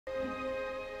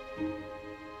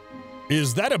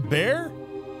Is that a bear?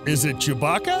 Is it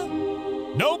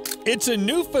Chewbacca? Nope, it's a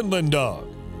Newfoundland dog.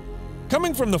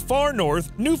 Coming from the far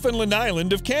north Newfoundland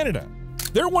Island of Canada.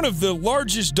 They're one of the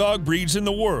largest dog breeds in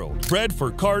the world, bred for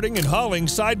carting and hauling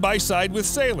side by side with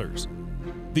sailors.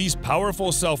 These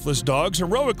powerful, selfless dogs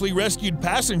heroically rescued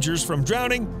passengers from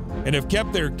drowning and have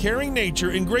kept their caring nature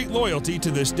and great loyalty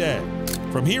to this day.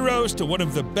 From heroes to one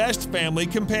of the best family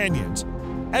companions,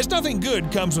 as nothing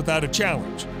good comes without a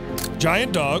challenge.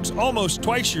 Giant dogs, almost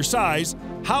twice your size,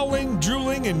 howling,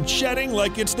 drooling, and shedding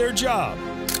like it's their job.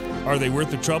 Are they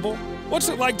worth the trouble? What's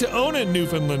it like to own a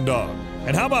Newfoundland dog?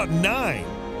 And how about 9?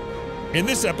 In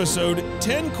this episode,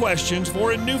 10 questions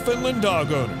for a Newfoundland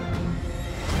dog owner.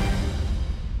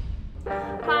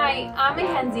 Hi, I'm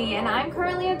Mackenzie, and I'm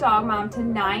currently a dog mom to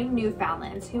 9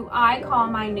 Newfoundlands, who I call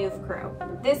my Newf crew.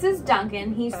 This is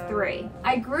Duncan, he's 3.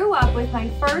 I grew up with my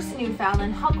first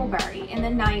Newfoundland, Huckleberry, in the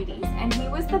 90s, and he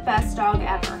was the best dog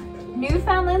ever.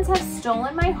 Newfoundlands have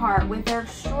stolen my heart with their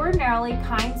extraordinarily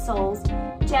kind souls,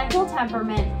 gentle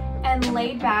temperament, and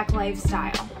laid-back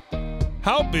lifestyle.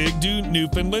 How big do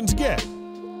Newfoundlands get?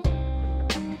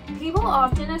 People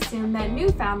often assume that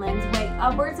Newfoundlands weigh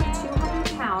upwards of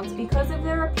 200 pounds because of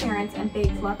their appearance and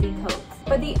big fluffy coats.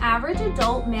 But the average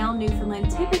adult male Newfoundland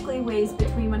typically weighs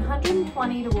between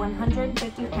 120 to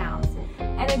 150 pounds,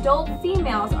 and adult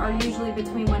females are usually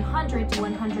between 100 to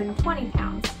 120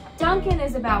 pounds. Duncan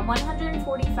is about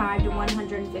 145 to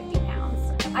 150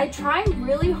 pounds. I try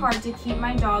really hard to keep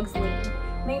my dogs lean.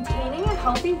 Maintaining a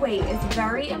healthy weight is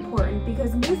very important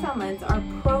because Newfoundlands are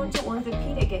prone to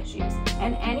orthopedic issues,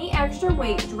 and any extra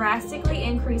weight drastically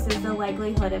increases the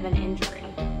likelihood of an injury.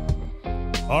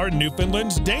 Are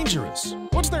Newfoundlands dangerous?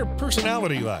 What's their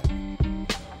personality like?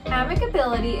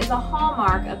 Amicability is a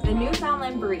hallmark of the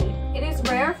Newfoundland breed. It is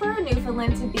rare for a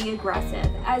Newfoundland to be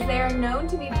aggressive, as they are known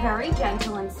to be very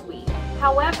gentle and sweet.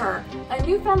 However, a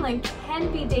Newfoundland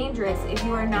can be dangerous if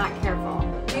you are not careful.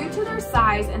 Due to their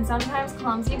size and sometimes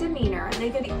clumsy demeanor, they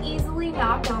could easily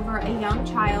knock over a young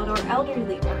child or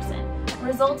elderly person,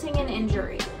 resulting in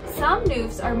injury. Some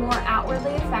Newfs are more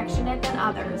outwardly affectionate than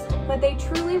others, but they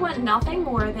truly want nothing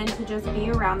more than to just be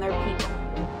around their people.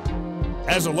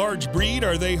 As a large breed,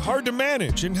 are they hard to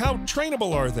manage, and how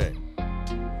trainable are they?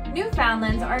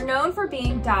 Newfoundlands are known for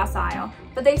being docile,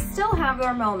 but they still have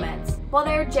their moments. While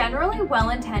they are generally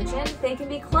well-intentioned, they can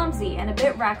be clumsy and a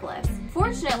bit reckless.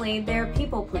 Fortunately, they're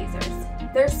people pleasers.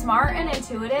 They're smart and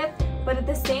intuitive, but at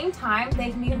the same time, they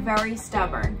can be very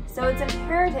stubborn, so it's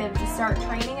imperative to start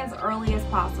training as early as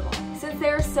possible. Since they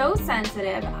are so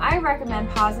sensitive, I recommend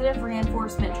positive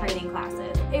reinforcement training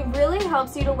classes. It really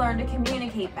helps you to learn to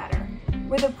communicate better.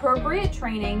 With appropriate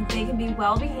training, they can be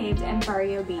well-behaved and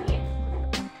very obedient.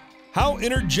 How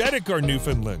energetic are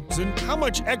Newfoundlands, and how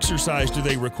much exercise do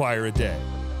they require a day?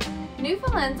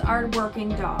 Newfoundlands are working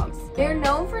dogs. They are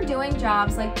known for doing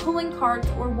jobs like pulling carts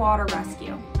or water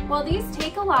rescue. While these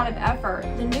take a lot of effort,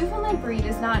 the Newfoundland breed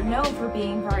is not known for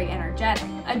being very energetic.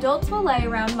 Adults will lay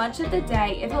around much of the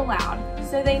day if allowed,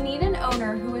 so they need an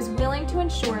owner who is willing to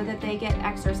ensure that they get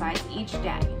exercise each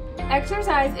day.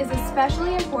 Exercise is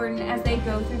especially important as they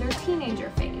go through their teenager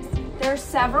phase. There are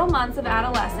several months of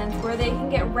adolescence where they can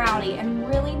get rowdy and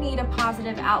really need a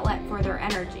positive outlet for their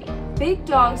energy. Big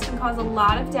dogs can cause a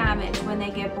lot of damage when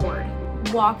they get bored.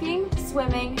 Walking,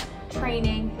 swimming,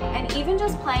 training, and even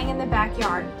just playing in the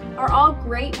backyard are all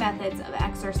great methods of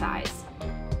exercise.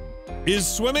 Is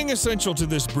swimming essential to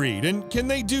this breed, and can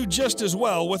they do just as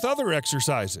well with other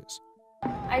exercises?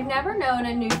 I've never known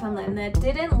a Newfoundland that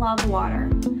didn't love water.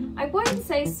 I wouldn't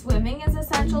say swimming is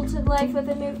essential to life with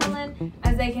a Newfoundland,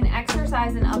 as they can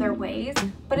exercise in other ways,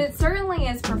 but it certainly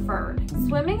is preferred.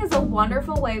 Swimming is a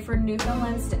wonderful way for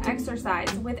Newfoundlands to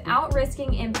exercise without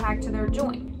risking impact to their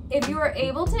joint. If you are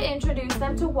able to introduce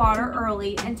them to water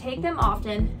early and take them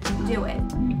often, do it.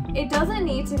 It doesn't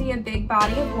need to be a big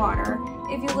body of water.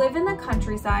 If you live in the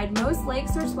countryside, most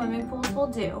lakes or swimming pools will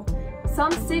do.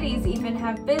 Some cities even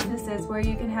have businesses where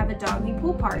you can have a doggy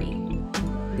pool party.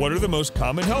 What are the most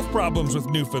common health problems with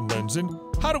Newfoundlands, and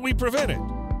how do we prevent it?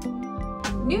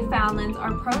 Newfoundlands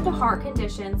are prone to heart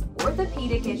conditions,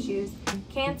 orthopedic issues,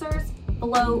 cancers,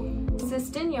 bloat,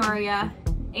 cystinuria,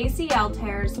 ACL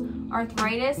tears,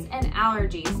 arthritis, and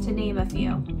allergies, to name a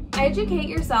few. Educate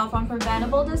yourself on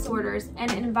preventable disorders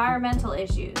and environmental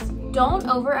issues. Don't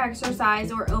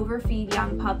over-exercise or overfeed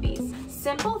young puppies.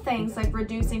 Simple things like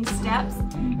reducing steps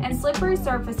and slippery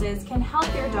surfaces can help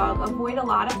your dog avoid a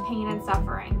lot of pain and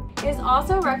suffering. It is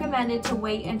also recommended to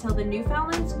wait until the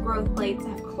Newfoundland's growth plates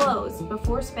have closed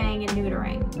before spaying and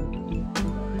neutering.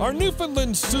 Are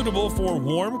Newfoundlands suitable for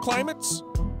warm climates?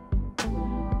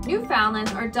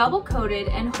 Newfoundlands are double-coated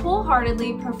and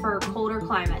wholeheartedly prefer colder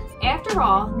climates. After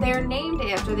all, they are named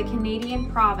after the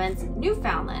Canadian province,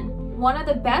 Newfoundland. One of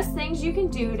the best things you can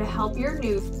do to help your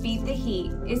Newf beat the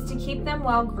heat is to keep them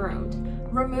well groomed.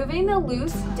 Removing the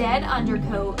loose, dead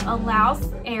undercoat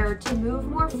allows air to move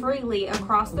more freely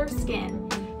across their skin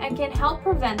and can help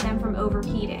prevent them from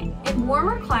overheating. In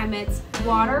warmer climates,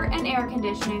 water and air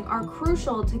conditioning are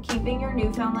crucial to keeping your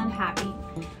Newfoundland happy.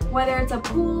 Whether it's a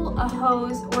pool, a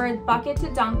hose, or a bucket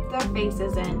to dunk their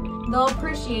faces in, they'll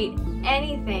appreciate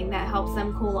anything that helps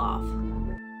them cool off.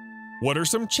 What are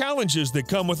some challenges that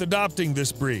come with adopting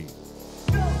this breed?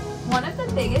 One of the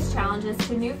biggest challenges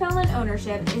to Newfoundland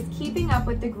ownership is keeping up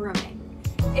with the grooming.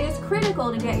 It is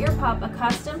critical to get your pup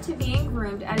accustomed to being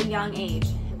groomed at a young age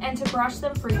and to brush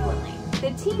them frequently.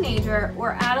 The teenager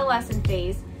or adolescent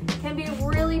phase can be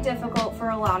really difficult for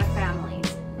a lot of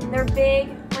families. They're big,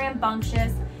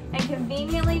 rambunctious, and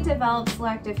conveniently develop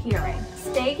selective hearing.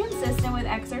 Stay consistent with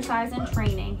exercise and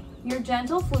training. Your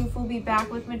gentle floof will be back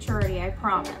with maturity, I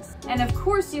promise. And of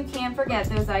course you can't forget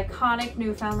those iconic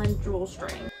Newfoundland drool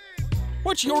strings.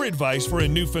 What's your advice for a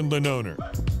Newfoundland owner?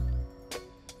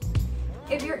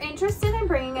 If you're interested in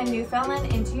bringing a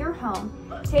Newfoundland into your home,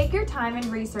 take your time and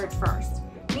research first.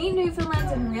 Meet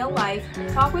Newfoundlands in real life,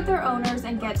 talk with their owners,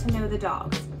 and get to know the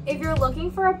dogs. If you're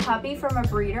looking for a puppy from a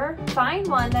breeder, find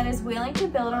one that is willing to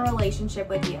build a relationship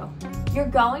with you. You're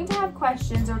going to have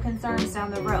questions or concerns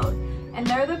down the road, and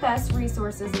they're the best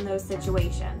resources in those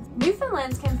situations.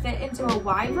 Newfoundlands can fit into a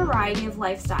wide variety of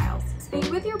lifestyles.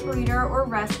 Speak with your breeder or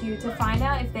rescue to find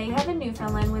out if they have a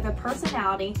Newfoundland with a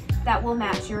personality that will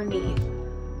match your need.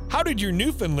 How did your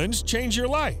Newfoundlands change your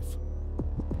life?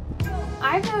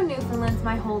 I've known Newfoundlands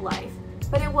my whole life,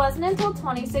 but it wasn't until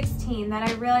 2016 that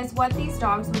I realized what these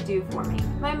dogs would do for me.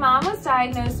 My mom was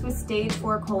diagnosed with stage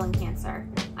 4 colon cancer.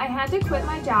 I had to quit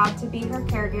my job to be her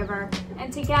caregiver,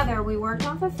 and together we worked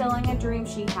on fulfilling a dream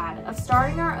she had of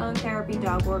starting our own therapy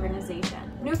dog organization.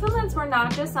 Newfoundlands were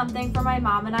not just something for my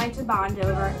mom and I to bond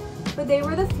over, but they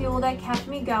were the fuel that kept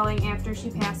me going after she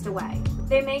passed away.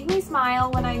 They make me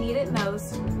smile when I need it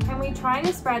most, and we try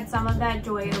to spread some of that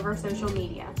joy over social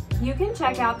media. You can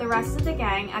check out the rest of the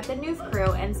gang at the Newf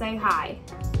crew and say hi.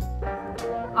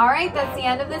 Alright, that's the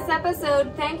end of this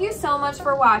episode. Thank you so much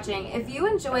for watching. If you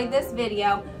enjoyed this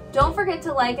video, don't forget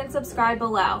to like and subscribe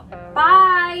below.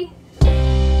 Bye!